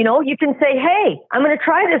 You know, you can say, hey, I'm going to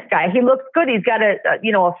try this guy. He looks good. He's got a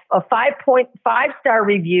 5.5-star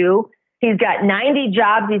review. He's got 90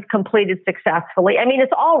 jobs he's completed successfully. I mean,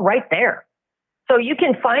 it's all right there. So you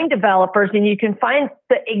can find developers and you can find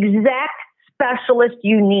the exact specialist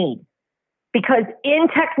you need. Because in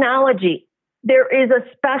technology, there is a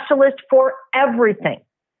specialist for everything.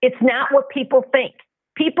 It's not what people think.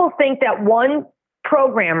 People think that one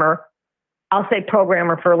programmer, I'll say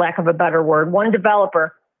programmer for lack of a better word, one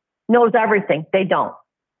developer knows everything. They don't.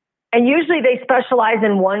 And usually they specialize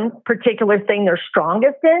in one particular thing they're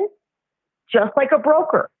strongest in, just like a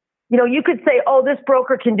broker. You know, you could say, oh, this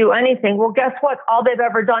broker can do anything. Well, guess what? All they've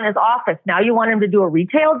ever done is office. Now you want them to do a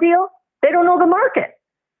retail deal? They don't know the market.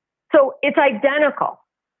 So it's identical.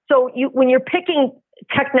 So when you're picking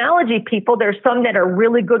technology people, there's some that are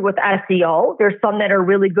really good with SEO. There's some that are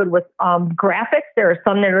really good with graphics. There are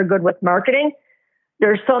some that are good with marketing.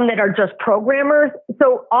 There's some that are just programmers.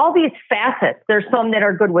 So all these facets, there's some that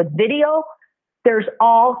are good with video. There's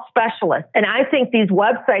all specialists. And I think these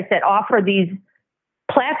websites that offer these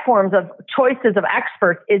platforms of choices of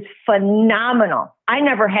experts is phenomenal. I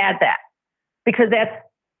never had that because that's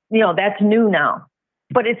new now.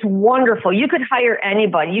 But it's wonderful. You could hire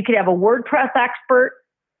anybody. You could have a WordPress expert.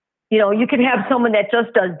 You know, you could have someone that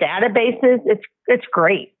just does databases. It's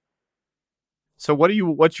great. So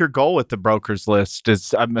what's your goal with the brokers list?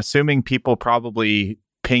 I'm assuming people probably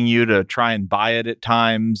ping you to try and buy it at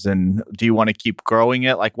times. And do you want to keep growing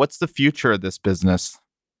it? Like, what's the future of this business?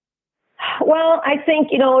 Well, I think,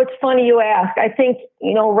 it's funny you ask. I think,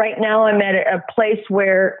 right now I'm at a place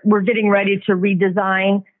where we're getting ready to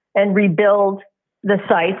redesign and rebuild the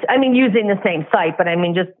sites. I mean, using the same site, but I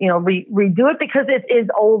mean, just, redo it because it is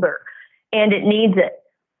older and it needs it.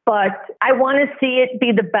 But I want to see it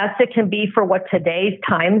be the best it can be for what today's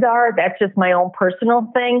times are. That's just my own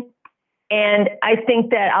personal thing. And I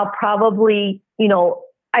think that I'll probably,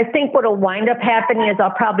 I think what'll wind up happening is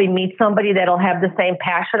I'll probably meet somebody that'll have the same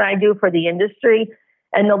passion I do for the industry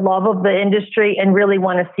and the love of the industry and really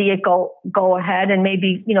want to see it go ahead and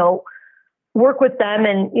maybe, work with them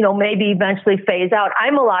and, maybe eventually phase out.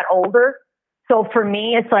 I'm a lot older. So for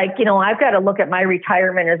me, it's like, I've got to look at my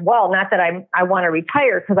retirement as well. Not that I want to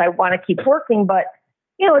retire because I want to keep working, but,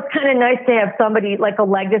 it's kind of nice to have somebody like a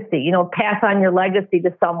legacy, pass on your legacy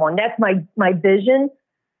to someone. That's my vision.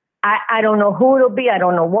 I don't know who it'll be. I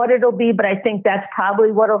don't know what it'll be, but I think that's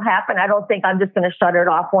probably what'll happen. I don't think I'm just going to shut it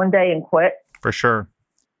off one day and quit. For sure.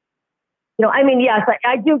 Yes,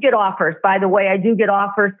 I do get offers. By the way, I do get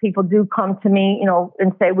offers. People do come to me,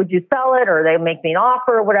 and say, would you sell it? Or they make me an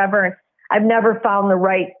offer or whatever. And I've never found the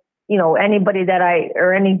right, anybody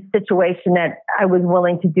or any situation that I was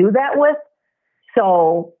willing to do that with.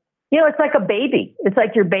 So, it's like a baby. It's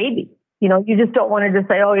like your baby. You just don't want to just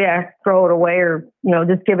say, oh yeah, throw it away or,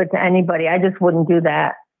 just give it to anybody. I just wouldn't do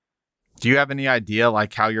that. Do you have any idea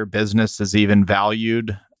like how your business is even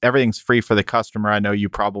valued? Everything's free for the customer. I know you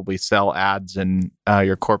probably sell ads and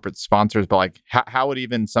your corporate sponsors, but like how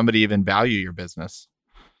would somebody even value your business?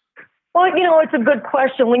 Well, it's a good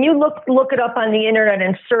question. When you look it up on the internet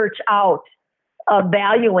and search out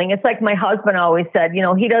valuing, it's like my husband always said,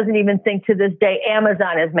 he doesn't even think to this day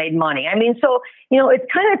Amazon has made money. I mean, so, it's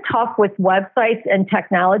kind of tough with websites and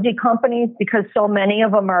technology companies because so many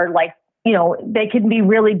of them are like, they can be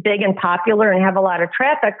really big and popular and have a lot of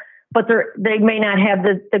traffic, but they may not have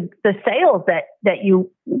the sales that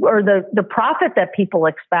you, or the profit that people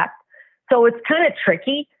expect. So it's kind of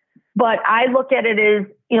tricky, but I look at it as,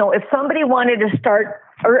 if somebody wanted to start,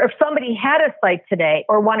 or if somebody had a site today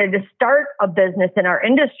or wanted to start a business in our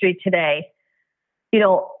industry today,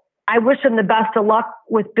 I wish them the best of luck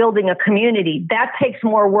with building a community. That takes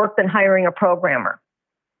more work than hiring a programmer.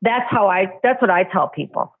 That's what I tell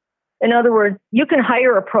people. In other words, you can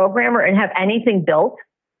hire a programmer and have anything built,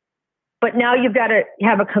 but now you've got to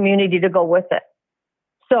have a community to go with it.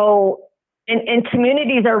 So, and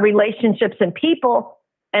communities are relationships and people.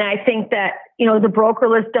 And I think that, the broker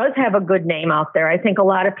list does have a good name out there. I think a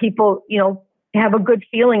lot of people, have a good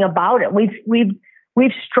feeling about it.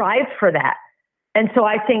 We've strived for that. And so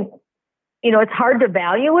I think, it's hard to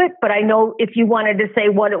value it, but I know if you wanted to say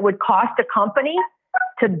what it would cost a company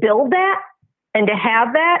to build that and to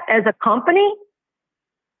have that as a company,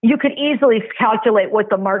 you could easily calculate what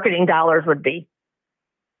the marketing dollars would be.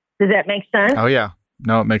 Does that make sense? Oh, yeah.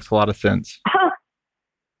 No, it makes a lot of sense.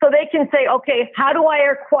 So they can say, okay, how do I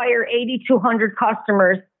acquire 8,200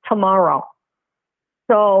 customers tomorrow?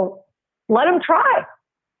 So let them try.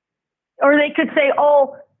 Or they could say,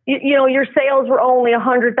 oh, your sales were only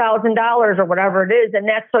 $100,000 or whatever it is, and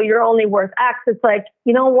that's so you're only worth X. It's like,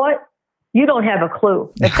 you know what? You don't have a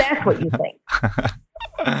clue if that's what you think.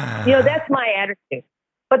 That's my attitude.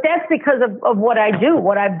 But that's because of what I do,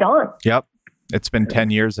 what I've done. Yep. It's been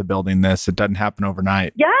 10 years of building this. It doesn't happen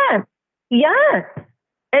overnight. Yes.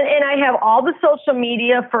 And I have all the social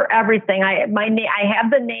media for everything. I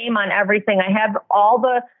have the name on everything. I have all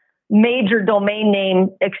the major domain name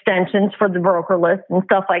extensions for the broker list and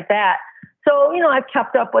stuff like that. So, I've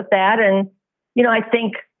kept up with that. And, I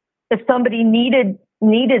think if somebody needed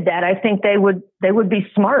that, I think they would be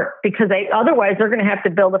smart because otherwise they're going to have to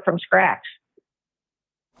build it from scratch.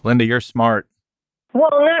 Linda, you're smart. Well,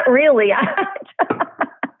 not really.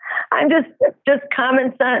 I'm just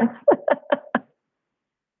common sense.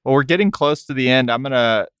 Well, we're getting close to the end. I'm going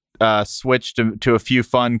to switch to a few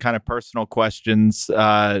fun kind of personal questions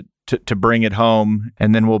to bring it home,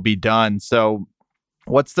 and then we'll be done. So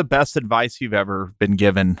what's the best advice you've ever been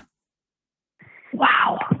given?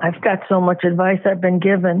 Wow. I've got so much advice I've been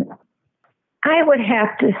given. I would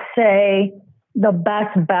have to say the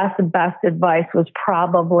best advice was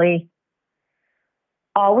probably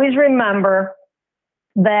always remember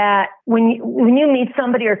that when you meet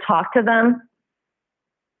somebody or talk to them,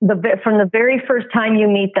 from the very first time you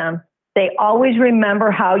meet them, they always remember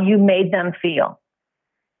how you made them feel.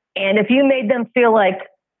 And if you made them feel like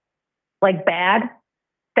bad,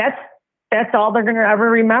 that's all they're going to ever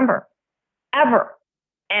remember, ever.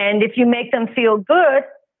 And if you make them feel good,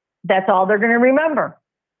 that's all they're going to remember.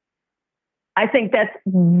 I think that's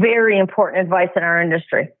very important advice in our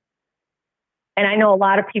industry. And I know a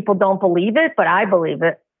lot of people don't believe it, but I believe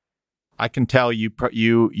it. I can tell you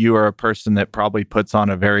are a person that probably puts on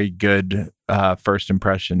a very good first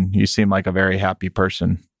impression. You seem like a very happy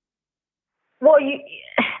person. Well,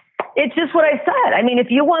 it's just what I said. I mean, if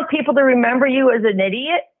you want people to remember you as an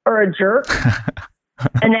idiot or a jerk,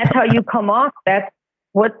 and that's how you come off, that's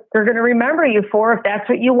what they're going to remember you for if that's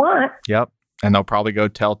what you want. Yep. And they'll probably go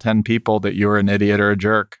tell 10 people that you were an idiot or a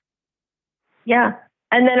jerk. Yeah.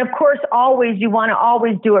 And then, of course, you want to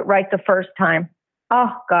always do it right the first time.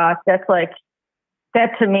 Oh, God, that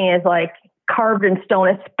to me is like carved in stone,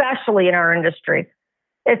 especially in our industry.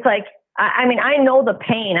 It's like, I mean, I know the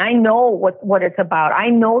pain. I know what it's about. I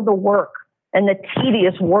know the work and the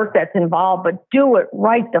tedious work that's involved, but do it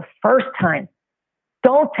right the first time.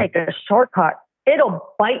 Don't take a shortcut.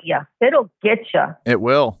 It'll bite you. It'll get you. It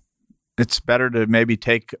will. It's better to maybe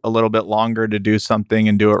take a little bit longer to do something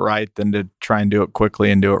and do it right than to try and do it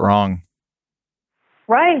quickly and do it wrong.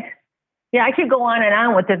 Right. Yeah, I could go on and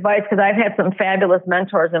on with advice because I've had some fabulous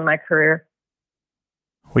mentors in my career.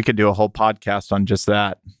 We could do a whole podcast on just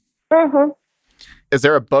that. Mm-hmm. Is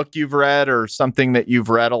there a book you've read or something that you've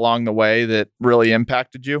read along the way that really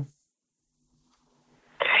impacted you?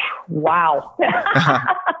 Wow.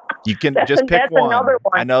 You can just pick one. Another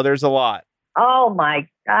one. I know there's a lot. Oh my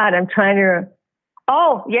God, I'm trying to.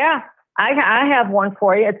 Oh yeah, I have one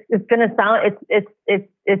for you. It's going to sound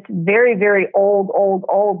it's very, very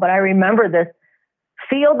old, but I remember this.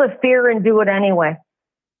 Feel the fear and do it anyway.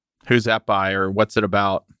 Who's that by, or what's it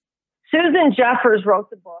about? Susan Jeffers wrote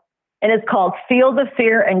the book, and it's called Feel the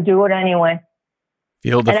Fear and Do It Anyway.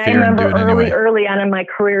 Feel the fear and do it anyway. Early on in my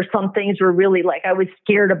career, some things were really like I was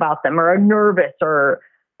scared about them or nervous or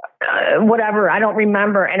whatever. I don't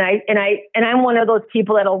remember. And I'm one of those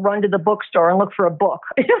people that'll run to the bookstore and look for a book.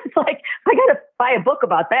 It's like, I got to buy a book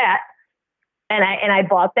about that. And I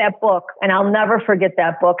bought that book, and I'll never forget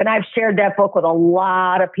that book. And I've shared that book with a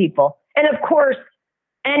lot of people. And of course,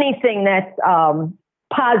 anything that's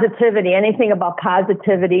positivity, anything about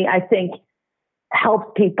positivity, I think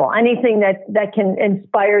helps people. Anything that can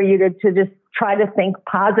inspire you to just try to think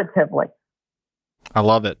positively. I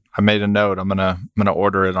love it. I made a note. I'm gonna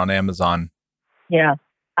order it on Amazon. Yeah.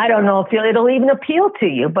 I don't know if it'll even appeal to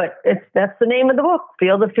you, but that's the name of the book.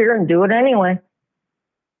 Feel the fear and do it anyway.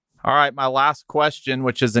 All right. My last question,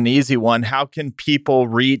 which is an easy one. How can people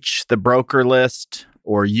reach the broker list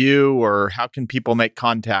or you, or how can people make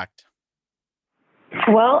contact?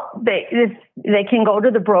 Well, they can go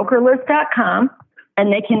to thebrokerlist.com.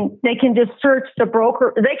 And they can just search the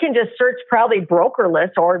broker. They can just search probably broker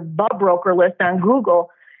list or the broker list on Google.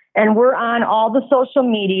 And we're on all the social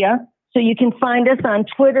media. So you can find us on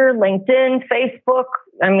Twitter, LinkedIn, Facebook,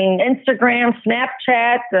 Instagram,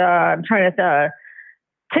 Snapchat, I'm trying to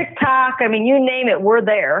TikTok. You name it, we're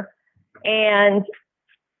there. And,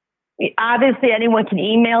 obviously anyone can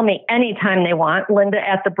email me anytime they want,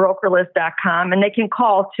 linda@thebrokerlist.com, and they can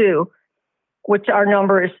call too, which our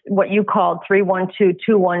number is what you called,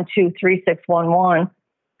 312-212-3611.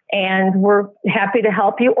 And we're happy to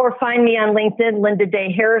help you, or find me on LinkedIn, Linda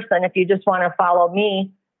Day Harrison, if you just want to follow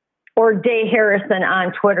me, or Day Harrison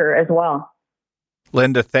on Twitter as well.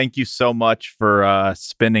 Linda, thank you so much for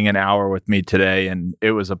spending an hour with me today. And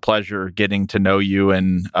it was a pleasure getting to know you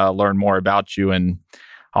and learn more about you. And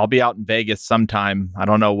I'll be out in Vegas sometime. I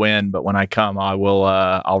don't know when, but when I come,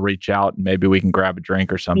 I'll reach out and maybe we can grab a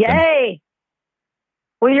drink or something. Yay!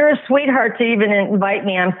 Well, you're a sweetheart to even invite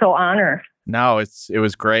me. I'm so honored. No, it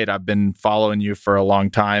was great. I've been following you for a long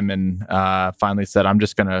time, and finally said I'm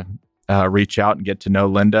just going to reach out and get to know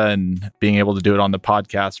Linda, and being able to do it on the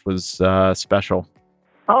podcast was special.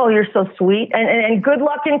 Oh, you're so sweet. And good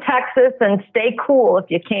luck in Texas, and stay cool if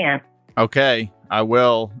you can. Okay, I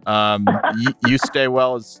will. You stay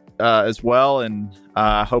well as well, and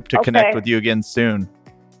hope to connect with you again soon.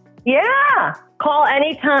 Yeah, call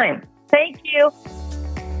anytime. Thank you.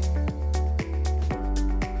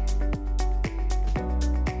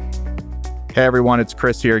 Hey everyone, it's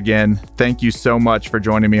Chris here again. Thank you so much for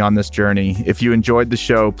joining me on this journey. If you enjoyed the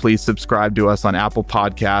show, please subscribe to us on Apple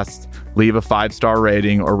Podcasts, leave a 5-star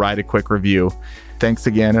rating, or write a quick review. Thanks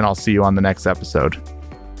again, and I'll see you on the next episode.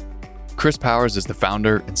 Chris Powers is the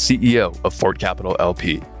founder and CEO of Fort Capital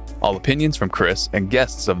LP. All opinions from Chris and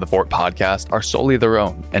guests of the Fort Podcast are solely their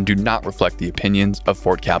own and do not reflect the opinions of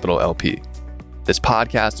Fort Capital LP. This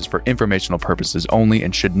podcast is for informational purposes only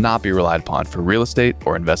and should not be relied upon for real estate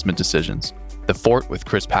or investment decisions. The Fort with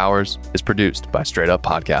Chris Powers is produced by Straight Up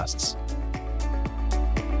Podcasts.